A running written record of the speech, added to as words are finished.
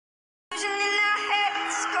The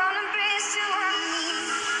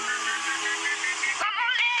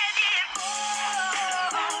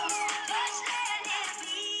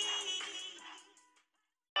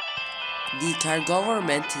Qar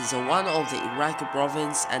government is one of the Iraqi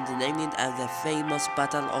province and named as the famous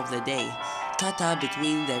Battle of the Day, kata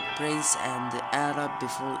between the Prince and the Arab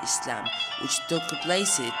before Islam, which took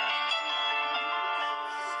place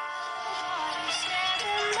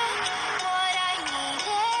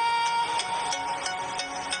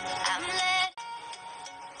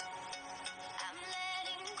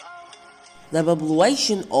The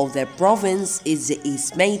population of the province is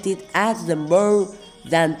estimated at more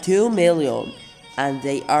than 2 million, and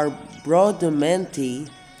they are predominantly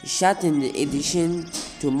shut in addition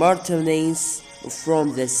to maintenance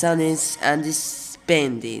from the sunners and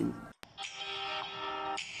spending.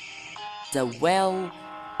 The well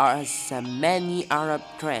are many Arab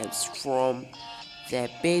tribes from the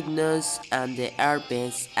Bedouins and the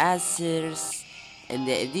Arabs Assyrians in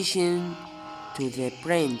addition to the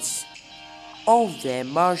prince of the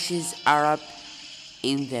marshes Arab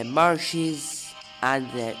in the marshes and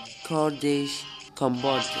the Kurdish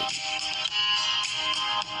community.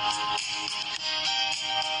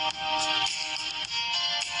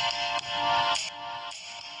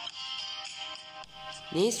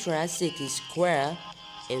 Nisra City Square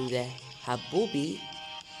in the Habubi,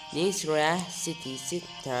 Nisra City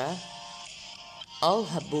Center, Al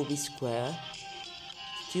Habubi Square,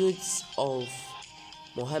 Studios of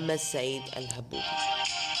Muhammad Said Al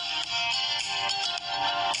Habubi.